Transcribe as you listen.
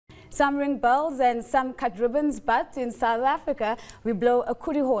Some ring bells and some cut ribbons, but in South Africa, we blow a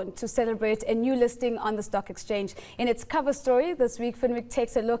kuri horn to celebrate a new listing on the stock exchange. In its cover story this week, Finwick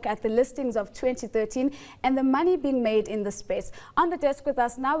takes a look at the listings of 2013 and the money being made in the space. On the desk with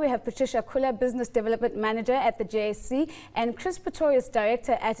us now, we have Patricia Kula, Business Development Manager at the JSE, and Chris Pretorius,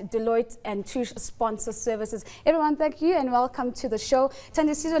 Director at Deloitte and Touche Sponsor Services. Everyone, thank you and welcome to the show.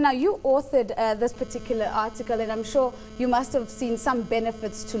 Thandisiso, now you authored this particular article, and I'm sure you must have seen some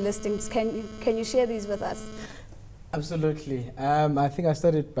benefits to listings. Can you share these with us? Absolutely. I think I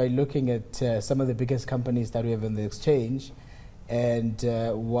started by looking at some of the biggest companies that we have on the exchange, and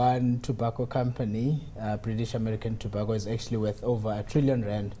one tobacco company, British American Tobacco, is actually worth over R1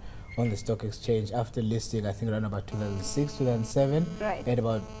 trillion on the stock exchange after listing, I think around about 2006, 2007, right, at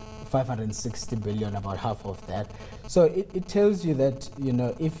about 560 billion, about half of that. So it tells you that, you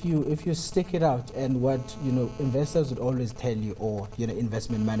know, if you stick it out, and what, you know, investors would always tell you, or, you know,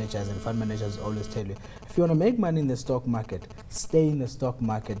 investment managers and fund managers would always tell you, if you want to make money in the stock market, stay in the stock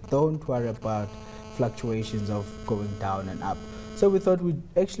market. Don't worry about fluctuations of going down and up. So we thought we'd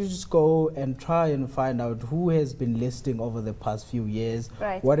actually just go and try and find out who has been listing over the past few years,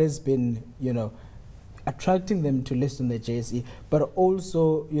 right, what has been, you know, attracting them to list on the JSE, but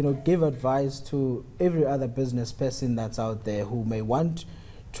also, you know, give advice to every other business person that's out there who may want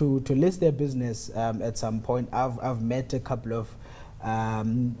to list their business at some point. I've met a couple of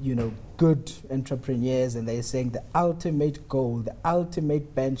you know, good entrepreneurs, and they're saying the ultimate goal, the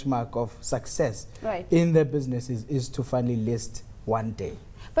ultimate benchmark of success, right, in their businesses is to finally list one day.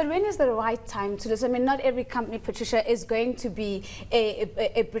 But when is the right time to list? I mean, not every company, Patricia, is going to be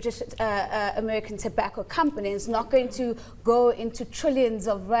a British American tobacco company. It's not going to go into trillions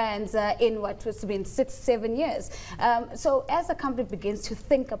of rands in what was been 6-7 years. So as a company begins to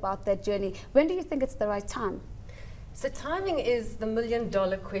think about that journey, when do you think it's the right time? So timing is the $1 million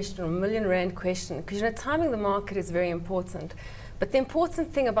question, or $1 million question, because, you know, timing the market is very important. But the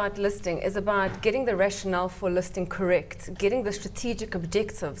important thing about listing is about getting the rationale for listing correct, getting the strategic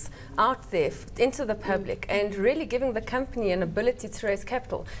objectives out there into the public, and really giving the company an ability to raise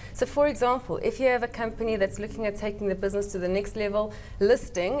capital. So, for example, if you have a company that's looking at taking the business to the next level,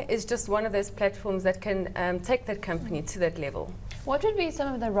 listing is just one of those platforms that can take that company to that level. What would be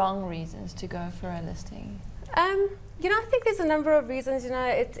some of the wrong reasons to go for a listing? You know, I think there's a number of reasons. You know,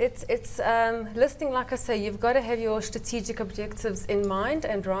 it's listing, like I say, you've got to have your strategic objectives in mind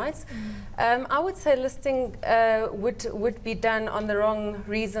and right. I would say listing would be done on the wrong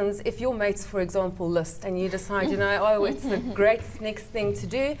reasons. If your mates, for example, list and you decide, you know, oh, it's the greatest next thing to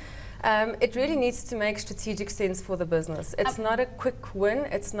do, it really needs to make strategic sense for the business. It's not a quick win,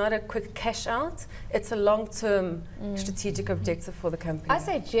 it's not a quick cash out, it's a long-term strategic objective for the company. I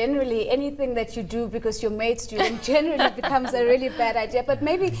say generally anything that you do because your mates do, then generally becomes a really bad idea. But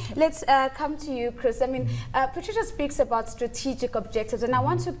maybe let's come to you, Chris. I mean, Patricia speaks about strategic objectives, and I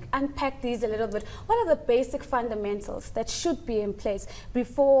want to unpack these a little bit. What are the basic fundamentals that should be in place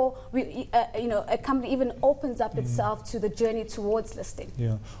before we, you know, a company even opens up itself to the journey towards listing?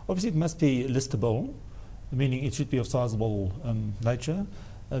 Yeah, obviously it must be listable, meaning it should be of sizable nature,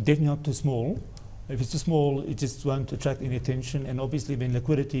 definitely not too small. If it's too small, it just won't attract any attention, and obviously then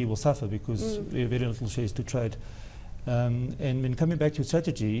liquidity will suffer because there are very little shares to trade. And when coming back to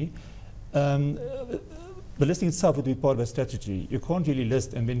strategy, the listing itself would be part of a strategy. You can't really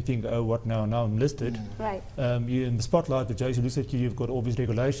list and then think, oh, what now? Now I'm listed. Right. You're in the spotlight, the JSE looks at you, you've got all these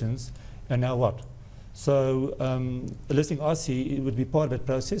regulations, and now what? So the listing I see, it would be part of that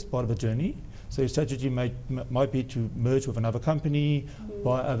process, part of a journey. So your strategy might be to merge with another company,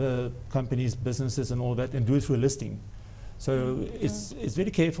 buy other companies' businesses and all that, and do it through a listing. So it's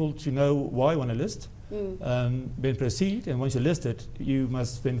very careful to know why you want to list, then proceed, and once you list it, you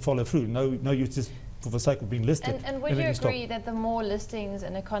must then follow through. No use just for the sake of being listed. And would you agree that the more listings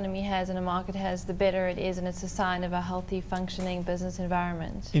an economy has and a market has, the better it is, and it's a sign of a healthy, functioning business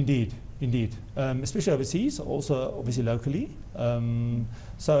environment? Indeed, indeed. Especially overseas, also obviously locally.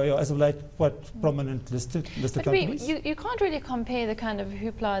 So yeah, as of late, quite prominent listed companies. You can't really compare the kind of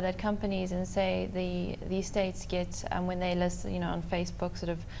hoopla that companies in, say, the States get when they list, you know, on Facebook, sort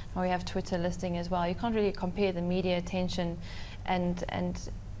of, or we have Twitter listing as well. You can't really compare the media attention and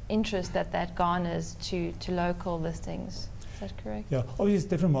interest that garners to local listings. Is that correct? Yeah, obviously it's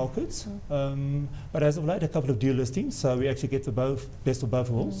different markets, but as of late a couple of dual listings, so we actually get the best of both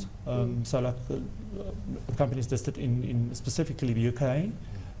worlds. So like companies listed in specifically the UK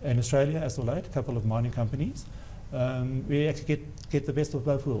and Australia as of late, a couple of mining companies, we actually get the best of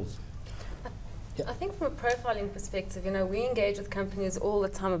both worlds. Yeah. I think from a profiling perspective, we engage with companies all the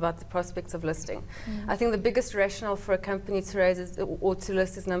time about the prospects of listing. I think the biggest rationale for a company to raise or to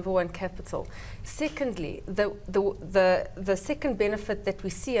list is number one, capital. Secondly, the second benefit that we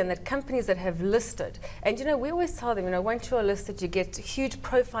see and that companies that have listed, and we always tell them, once you are listed, you get huge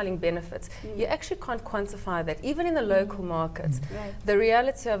profiling benefits. You actually can't quantify that, even in the local market. Right. The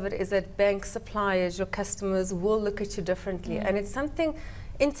reality of it is that banks, suppliers, your customers will look at you differently, and it's something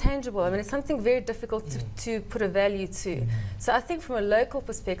intangible. I mean, it's something very difficult to put a value to. So I think from a local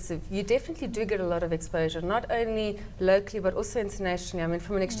perspective, you definitely do get a lot of exposure, not only locally but also internationally. I mean,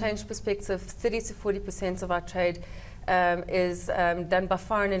 from an exchange perspective, 30 to 40% of our trade is done by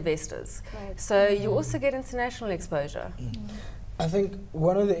foreign investors. Right. So you also get international exposure. I think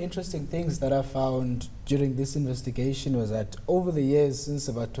one of the interesting things that I found during this investigation was that over the years, since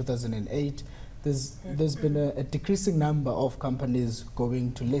about 2008, there's been a decreasing number of companies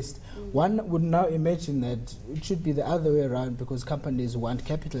going to list. One would now imagine that it should be the other way around, because companies want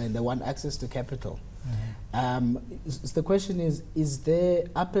capital and they want access to capital. The question is there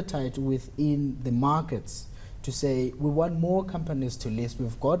appetite within the markets to say we want more companies to list?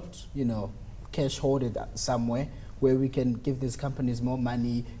 We've got, cash hoarded somewhere where we can give these companies more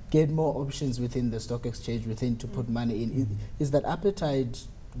money, get more options within the stock exchange to put money in. Is that appetite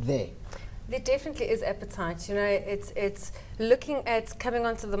there? There definitely is appetite. It's looking at coming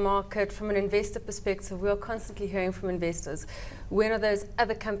onto the market from an investor perspective. We are constantly hearing from investors. When are those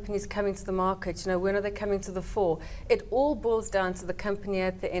other companies coming to the market? When are they coming to the fore? It all boils down to the company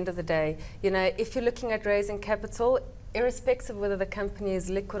at the end of the day. If you're looking at raising capital, irrespective of whether the company is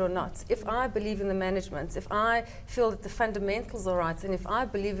liquid or not, if I believe in the management, if I feel that the fundamentals are right, and if I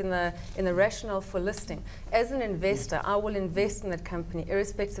believe in the rationale for listing, as an investor, I will invest in that company,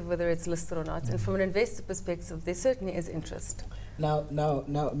 irrespective of whether it's listed or not. And from an investor perspective, there certainly is interest. Now,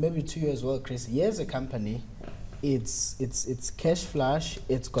 maybe to you as well, Chris. Here's a company. It's cash flush.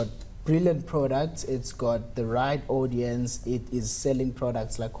 It's got brilliant products. It's got the right audience. It is selling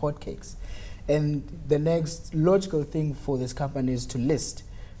products like hotcakes. And the next logical thing for this company is to list.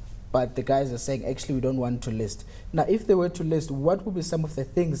 But the guys are saying, actually, we don't want to list. Now, if they were to list, what would be some of the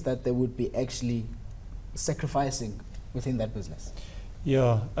things that they would be actually sacrificing within that business?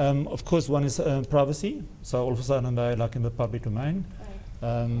 Yeah, of course, one is privacy. So all of a sudden, they're like in the public domain.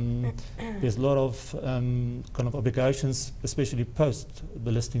 There's a lot of kind of obligations, especially post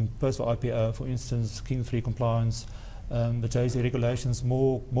the listing, post the IPO, for instance, King 3 compliance, the JSE regulations,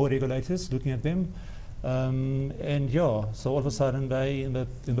 more regulators looking at them, and yeah, so all of a sudden they in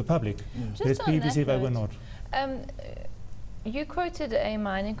the public. Whereas previously they were not. You quoted a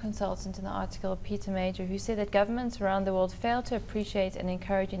mining consultant in the article, Peter Major, who said that governments around the world fail to appreciate and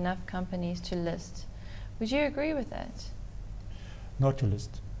encourage enough companies to list. Would you agree with that? Not to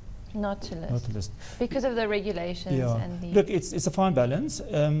list. Not to list. Not to list. Because of the regulations and the... Look, it's a fine balance.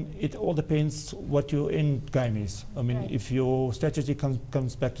 It all depends what your end game is. I mean, if your strategy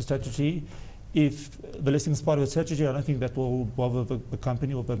comes back to strategy, if the listing is part of a strategy, I don't think that will bother the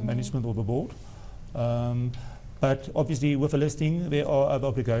company or the management or the board. But obviously with a listing, there are other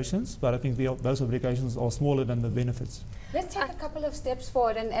obligations, but I think those obligations are smaller than the benefits. Let's take a couple of steps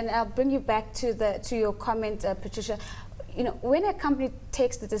forward, and I'll bring you back to your comment, Patricia. When a company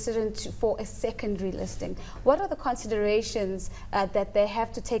takes the decision for a secondary listing, what are the considerations that they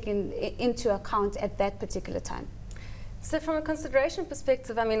have to take into account at that particular time? So from a consideration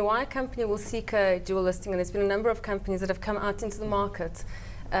perspective, I mean, why a company will seek a dual listing, and there's been a number of companies that have come out into the market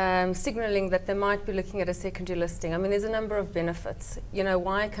signaling that they might be looking at a secondary listing. I mean, there's a number of benefits.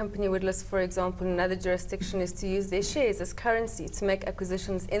 Why a company would list, for example, in another jurisdiction is to use their shares as currency to make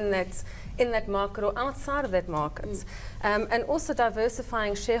acquisitions in that market or outside of that market. And also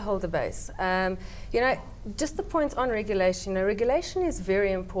diversifying shareholder base. Just the point on regulation. Regulation is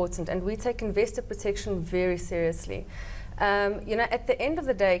very important, and we take investor protection very seriously. At the end of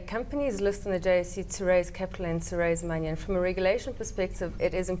the day, companies list on the JSE to raise capital and to raise money. And from a regulation perspective,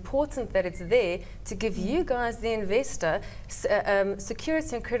 it is important that it's there to give you guys, the investor,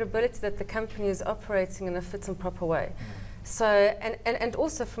 security and credibility that the company is operating in a fit and proper way. So, and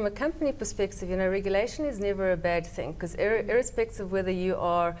also from a company perspective, regulation is never a bad thing, because irrespective of whether you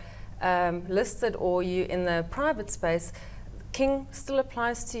are listed or you in the private space, King still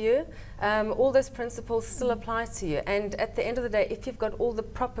applies to you. All those principles still apply to you. And at the end of the day, if you've got all the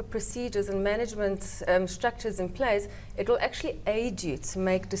proper procedures and management structures in place, it will actually aid you to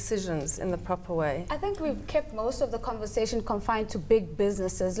make decisions in the proper way. I think we've kept most of the conversation confined to big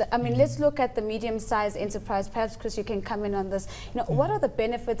businesses. I mean, let's look at the medium-sized enterprise. Perhaps, Chris, you can come in on this. You know, what are the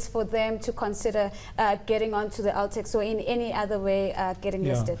benefits for them to consider getting onto the LTEX or in any other way getting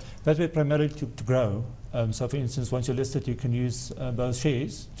listed? That way primarily to grow. So for instance, once you're listed, you can use those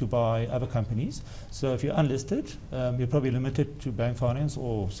shares to buy other companies. So if you're unlisted, you're probably limited to bank finance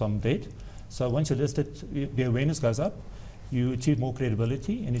or some debt. So once you're listed, the awareness goes up, you achieve more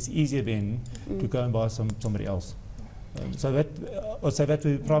credibility, and it's easier then to go and buy somebody else. So that would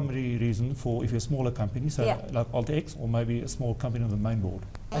be the primary reason for if you're a smaller company, so like AltX, or maybe a small company on the main board.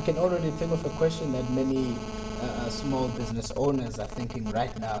 I can already think of a question that many small business owners are thinking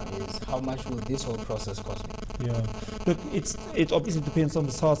right now is, how much will this whole process cost me? Yeah, look, it obviously depends on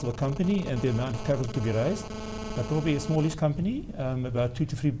the size of a company and the amount of capital to be raised. But probably a smallish company, about 2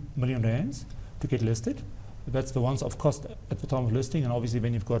 to 3 million rands to get listed. That's the ones of cost at the time of listing, and obviously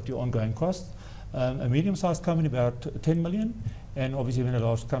when you've got your ongoing costs. A medium-sized company about 10 million, and obviously when a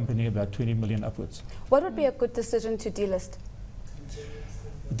large company about 20 million upwards. What would be a good decision to delist?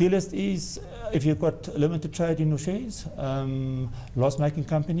 Delist is if you've got limited trade in your shares, loss-making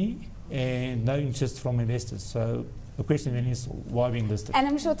company, and no interest from investors. So the question then is, why being listed? And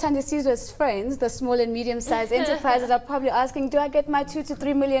I'm sure Thandisizo's friends, the small and medium-sized enterprises, are probably asking, do I get my 2 to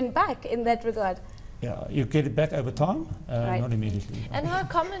 3 million back in that regard? Yeah, you get it back over time, not immediately. And how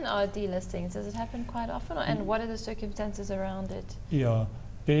common are delistings? Does it happen quite often? And what are the circumstances around it? Yeah.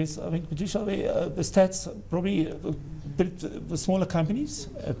 There's, I mean, the stats probably, the smaller companies,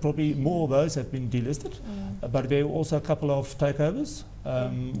 probably more of those have been delisted, but there are also a couple of takeovers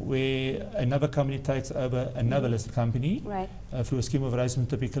where another company takes over another listed company through a scheme of arrangement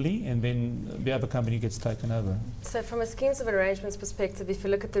typically, and then the other company gets taken over. So from a schemes of arrangements perspective, if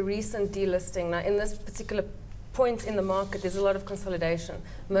you look at the recent delisting, now in this particular point in the market, there's a lot of consolidation.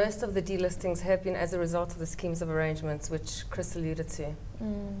 Most of the delistings have been as a result of the schemes of arrangements, which Chris alluded to.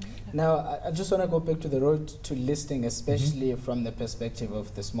 Now, I just want to go back to the road to listing, especially from the perspective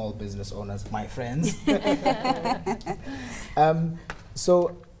of the small business owners, my friends.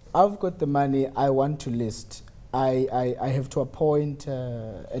 So I've got the money, I want to list. I have to appoint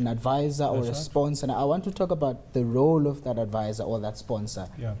an advisor or a sponsor. And I want to talk about the role of that advisor or that sponsor.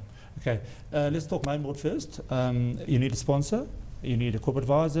 Yeah. Okay, let's talk main board first. You need a sponsor, you need a corporate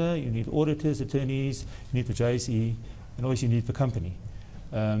advisor, you need auditors, attorneys, you need the JSE, and always you need the company.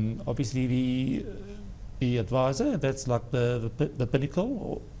 Obviously the advisor, that's like the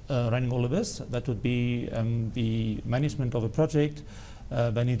pinnacle running all of this. That would be the management of a project.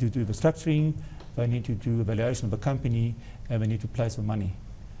 They need to do the structuring, they need to do evaluation of a company, and they need to place the money.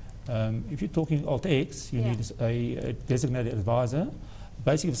 If you're talking AltX, you need a designated advisor.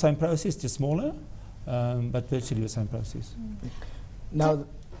 Basically the same process, just smaller, but virtually the same process. Now,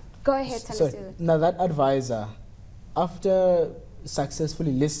 go ahead, sorry, now that advisor, after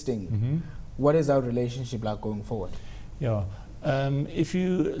successfully listing, what is our relationship like going forward? Yeah, if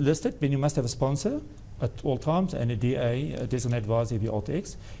you list it, then you must have a sponsor at all times and a DA, a designated advisor of your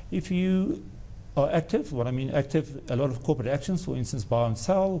AltX. If you are active, what I mean active, a lot of corporate actions, for instance, buy and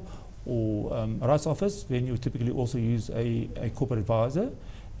sell, or a rights office, then you typically also use a corporate advisor,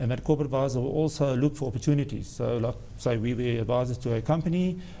 and that corporate advisor will also look for opportunities. So like say we were advisors to a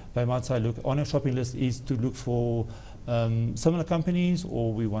company, they might say, look, on our shopping list is to look for similar companies,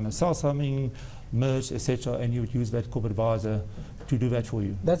 or we want to sell something, merge, etc., and you would use that corporate advisor to do that for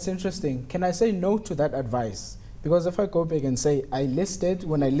you. That's interesting. Can I say no to that advice? Because if I go back and say,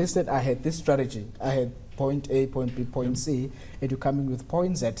 when I listed, I had this strategy. I had point A, point B, point C, and you come in with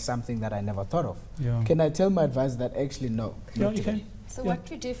point Z, something that I never thought of. Can I tell my advisor that actually no? Yeah, you can. So what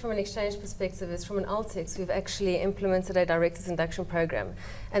we do from an exchange perspective is, from an AltX, we've actually implemented a directors induction program.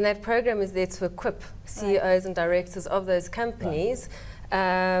 And that program is there to equip CEOs and directors of those companies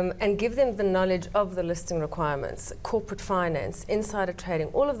and give them the knowledge of the listing requirements, corporate finance, insider trading,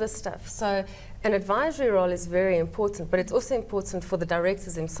 all of this stuff. So an advisory role is very important, but it's also important for the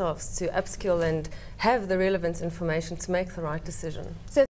directors themselves to upskill and have the relevant information to make the right decision. So